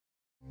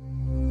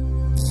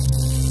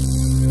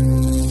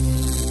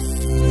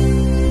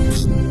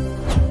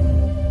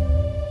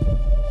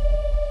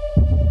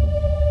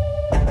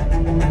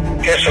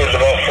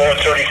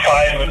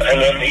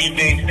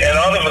evening, and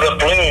out of the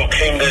blue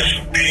came this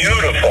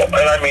beautiful,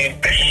 and I mean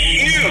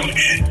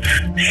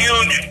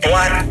huge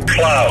black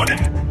cloud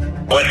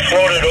that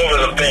floated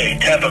over the bay,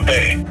 Tampa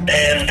Bay.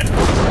 And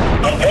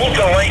a bolt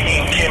of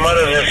lightning came out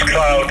of this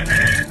cloud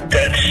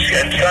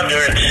and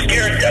thunder and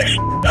scared the shit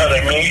out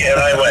of me, and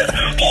I went,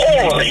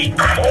 holy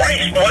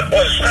Christ, what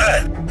was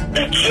that?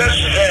 And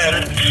just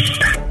then,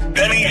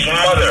 Benny's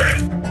mother,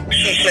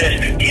 she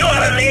said, you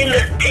ought to name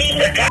the team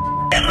the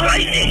goddamn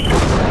Lightning.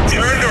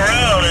 Turned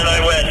around and I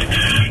went,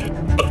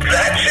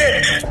 that's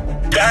it.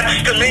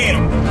 That's the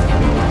name.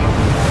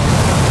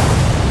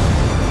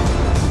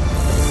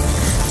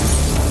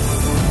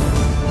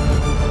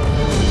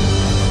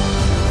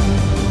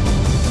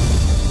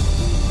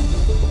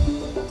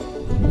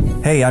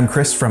 Hey, I'm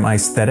Chris from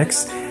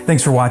Aesthetics.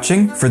 Thanks for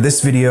watching. For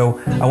this video,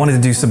 I wanted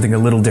to do something a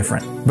little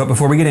different. But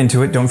before we get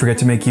into it, don't forget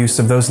to make use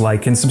of those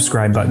like and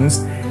subscribe buttons.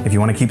 If you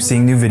want to keep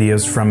seeing new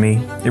videos from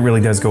me, it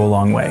really does go a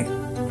long way.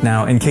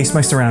 Now, in case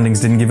my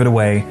surroundings didn't give it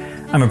away,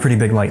 I'm a pretty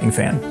big Lightning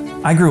fan.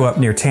 I grew up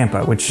near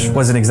Tampa, which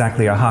wasn't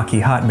exactly a hockey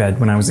hotbed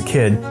when I was a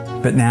kid,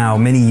 but now,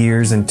 many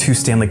years and 2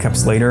 Stanley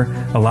Cups later,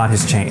 a lot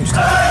has changed.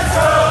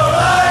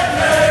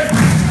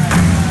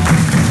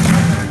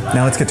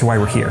 Now let's get to why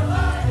we're here.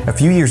 A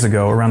few years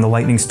ago, around the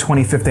Lightning's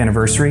 25th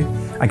anniversary,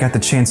 I got the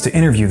chance to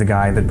interview the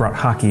guy that brought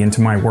hockey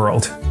into my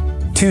world.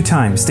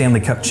 2-time Stanley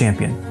Cup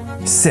champion,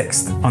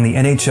 6th on the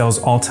NHL's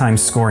all-time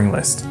scoring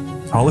list,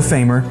 Hall of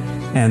Famer,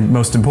 and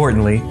most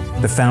importantly,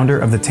 the founder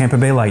of the Tampa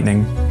Bay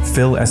Lightning,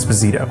 Phil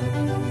Esposito.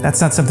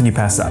 That's not something you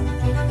pass up.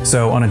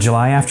 So on a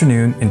July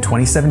afternoon in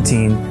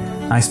 2017,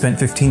 I spent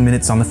 15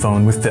 minutes on the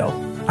phone with Phil.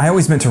 I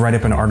always meant to write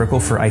up an article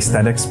for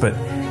Aesthetics, but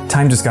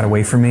time just got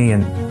away from me,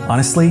 and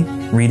honestly,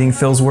 reading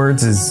Phil's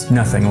words is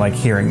nothing like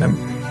hearing them.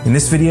 In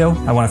this video,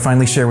 I want to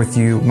finally share with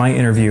you my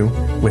interview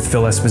with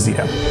Phil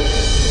Esposito.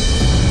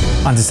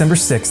 On December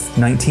 6th,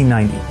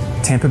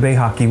 1990, Tampa Bay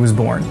Hockey was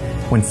born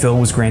when Phil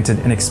was granted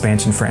an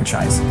expansion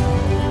franchise.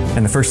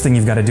 And the first thing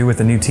you've got to do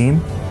with a new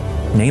team?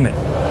 Name it.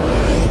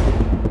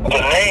 The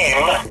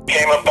name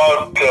came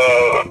about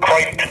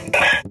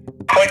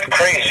quite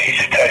crazy,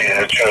 to tell you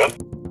the truth.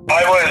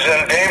 I was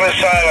in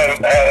Davis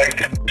Island at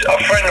a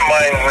friend of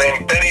mine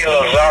named Benny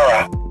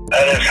Lazara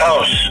at his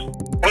house.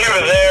 We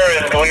were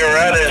there and we were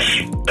in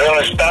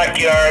his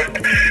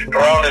backyard,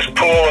 around his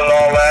pool and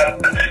all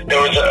that. There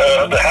was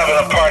having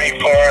a party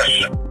for us.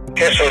 I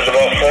guess it was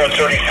about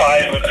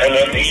 4:35 in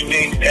the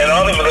evening, and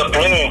out of the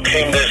blue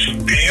came this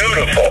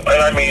beautiful,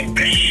 and I mean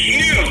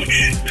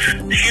huge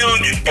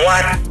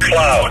black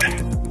cloud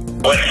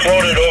that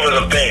floated over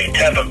the bay,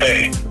 Tampa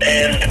Bay.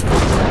 And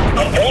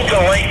a bolt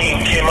of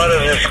lightning came out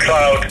of this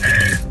cloud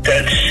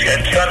and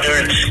thunder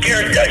and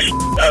scared the shit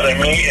out of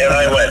me, and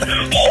I went,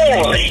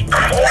 holy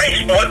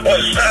Christ, what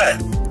was that?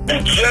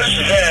 And just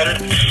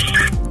then,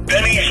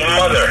 Benny's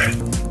mother,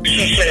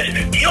 she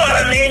said, you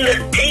ought to name the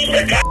team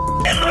the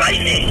goddamn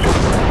Lightning.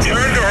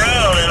 Turned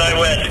around and I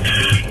went,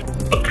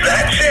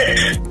 that's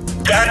it.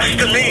 That's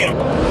the name.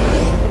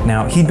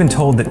 Now, he'd been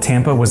told that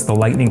Tampa was the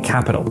Lightning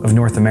capital of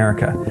North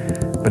America,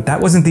 but that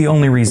wasn't the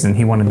only reason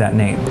he wanted that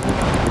name.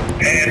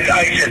 And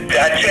I said,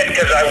 that's it,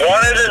 because I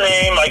wanted a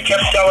name. I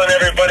kept telling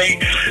everybody,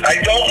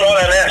 I don't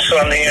want an S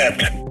on the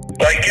end.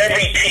 Like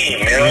every team,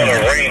 you know,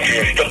 the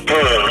Rangers, the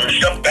Bruins,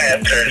 the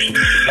Panthers,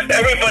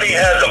 everybody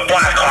has the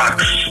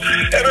Blackhawks.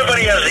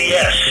 Everybody has the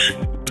S.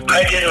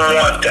 I didn't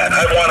want that.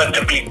 I wanted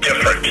to be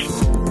different.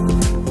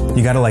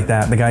 You gotta like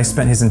that. The guy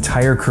spent his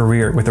entire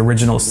career with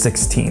original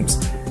 6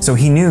 teams, so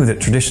he knew that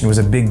tradition was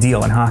a big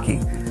deal in hockey.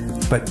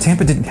 But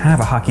Tampa didn't have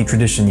a hockey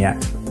tradition yet.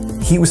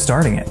 He was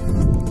starting it.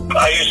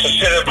 I used to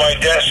sit at my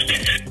desk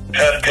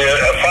at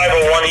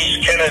 501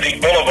 East Kennedy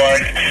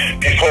Boulevard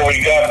before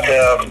we got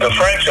the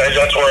franchise.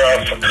 That's where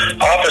our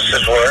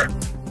offices were.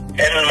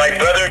 And my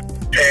brother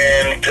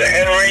and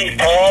Henry,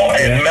 Paul,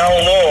 and Mel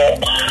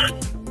Lowell.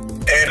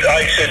 And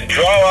I said,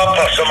 draw up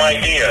some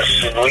ideas.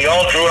 We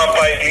all drew up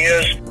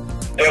ideas.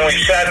 Then we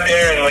sat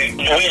there and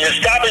we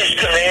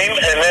established the name,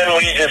 and then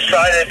we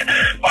decided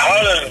how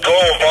to go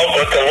about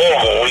with the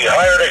logo. We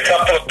hired a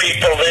couple of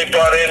people. They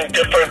brought in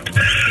different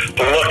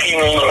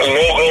looking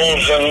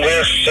logos and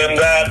this and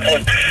that,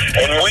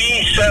 and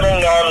we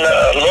settled on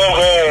a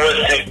logo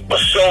with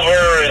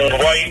silver and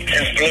white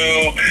and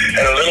blue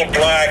and a little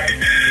black,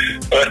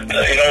 with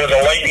with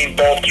a lightning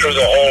bolt through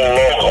the whole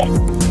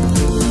logo.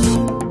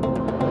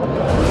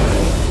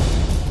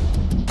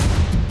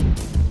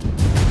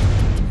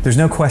 There's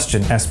no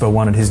question Espo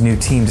wanted his new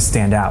team to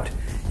stand out,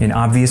 in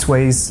obvious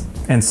ways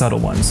and subtle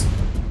ones.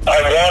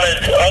 I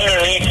wanted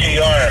underneath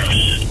the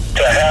arms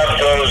to have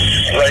those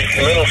like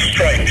little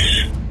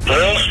stripes.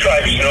 Little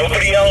stripes,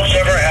 nobody else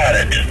ever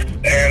had it.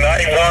 And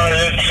I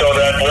wanted it so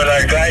that when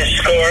our guys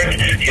scored,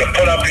 you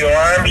put up your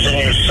arms and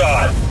you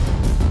saw it.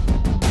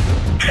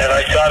 And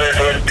I thought it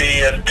would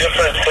be a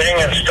different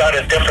thing and start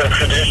a different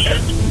tradition.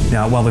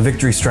 Now, while the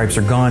victory stripes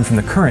are gone from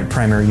the current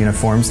primary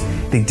uniforms,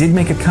 they did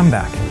make a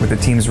comeback with the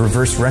team's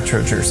reverse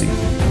retro jersey.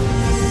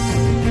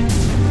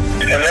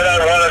 And then I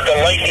wanted the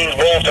lightning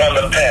bolt on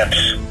the pants.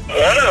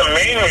 One of the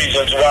main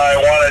reasons why I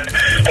wanted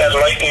that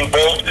Lightning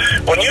Bolt.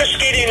 When you're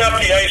skating up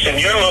the ice and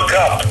you look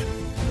up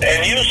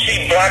and you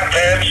see black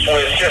pants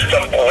with just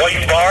a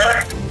white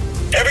bar,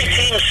 every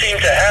team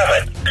seemed to have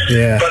it.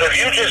 Yeah. But if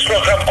you just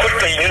look up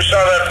quickly and you saw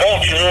that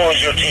bolt, you knew it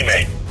was your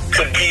teammate.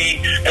 Could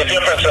be the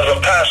difference of a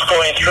pass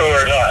going through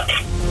or not.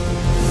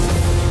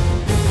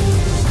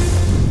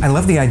 I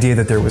love the idea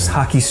that there was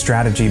hockey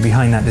strategy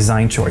behind that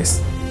design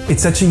choice.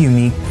 It's such a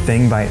unique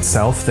thing by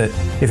itself that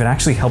if it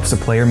actually helps a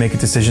player make a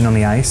decision on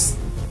the ice,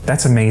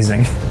 that's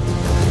amazing.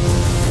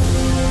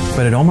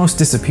 But it almost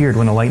disappeared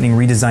when the Lightning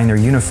redesigned their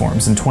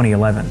uniforms in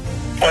 2011.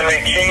 When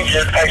they changed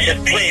it, I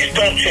said, please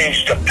don't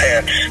change the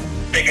pants,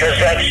 because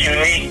that's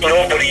unique.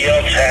 Nobody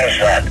else has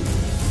that.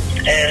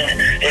 And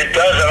it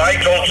does, and I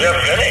told Jeff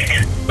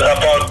Vinnick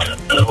about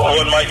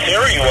what my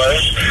theory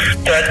was,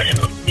 that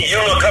you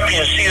look up and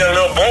you see that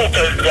little bolt,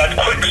 that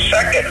quick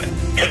second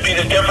could be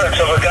the difference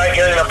of a guy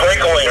getting a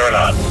breakaway or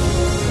not.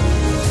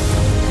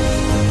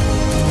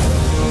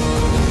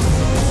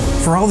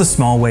 For all the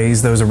small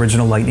ways those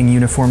original Lightning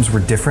uniforms were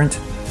different,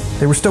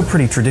 they were still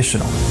pretty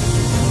traditional.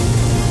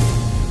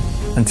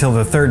 Until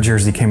the third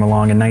jersey came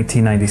along in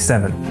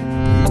 1997.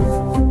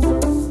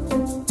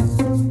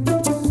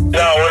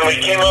 Now, when we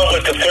came out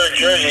with the third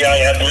jersey, I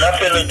had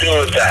nothing to do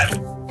with that.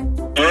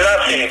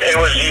 Nothing. It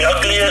was the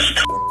ugliest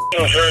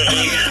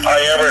jersey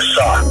I ever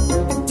saw.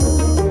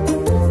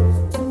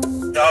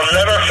 I'll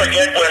never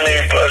forget when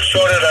they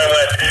showed it, I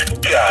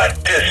went, God,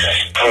 this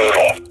is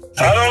brutal.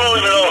 I don't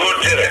even know who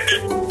did it.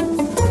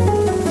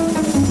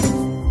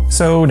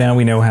 So now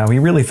we know how he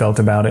really felt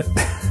about it.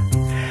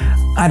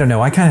 I don't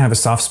know, I kind of have a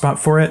soft spot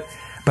for it,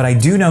 but I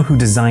do know who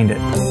designed it.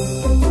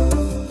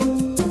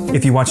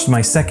 If you watched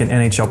my second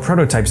NHL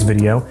Prototypes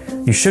video,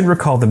 you should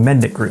recall the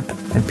Mendick Group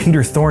and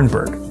Peter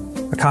Thornburg,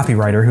 a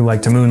copywriter who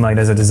liked to moonlight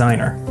as a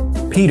designer.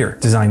 Peter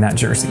designed that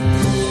jersey.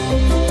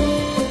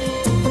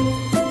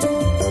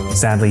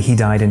 Sadly, he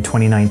died in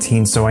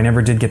 2019, so I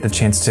never did get the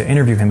chance to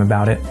interview him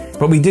about it,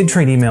 but we did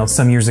trade emails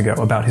some years ago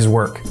about his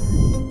work.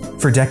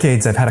 For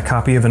decades, I've had a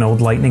copy of an old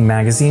Lightning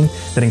magazine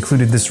that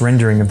included this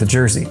rendering of the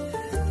jersey.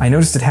 I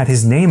noticed it had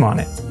his name on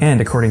it,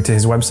 and according to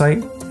his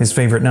website, his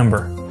favorite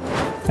number.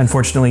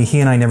 Unfortunately, he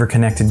and I never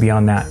connected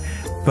beyond that,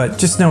 but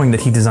just knowing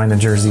that he designed the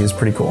jersey is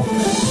pretty cool.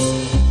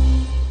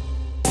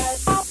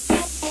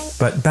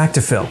 But back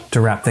to Phil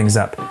to wrap things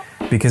up,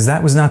 because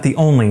that was not the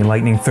only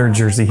Lightning third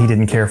jersey he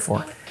didn't care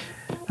for.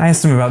 I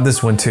asked him about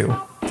this one too,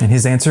 and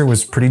his answer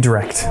was pretty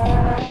direct. If I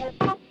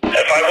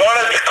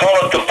wanted to call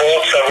it the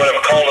Bolts, I would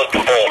have called it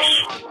the Bolts.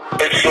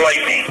 It's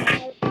Lightning.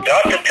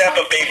 Not the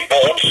Tampa Bay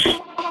Bolts.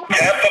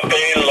 Tampa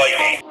Bay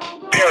Lightning.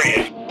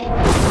 Period.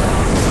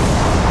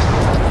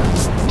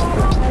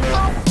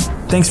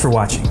 Thanks for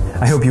watching.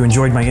 I hope you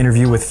enjoyed my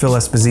interview with Phil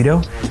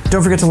Esposito.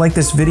 Don't forget to like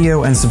this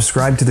video and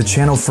subscribe to the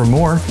channel for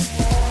more.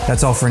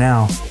 That's all for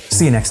now.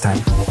 See you next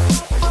time.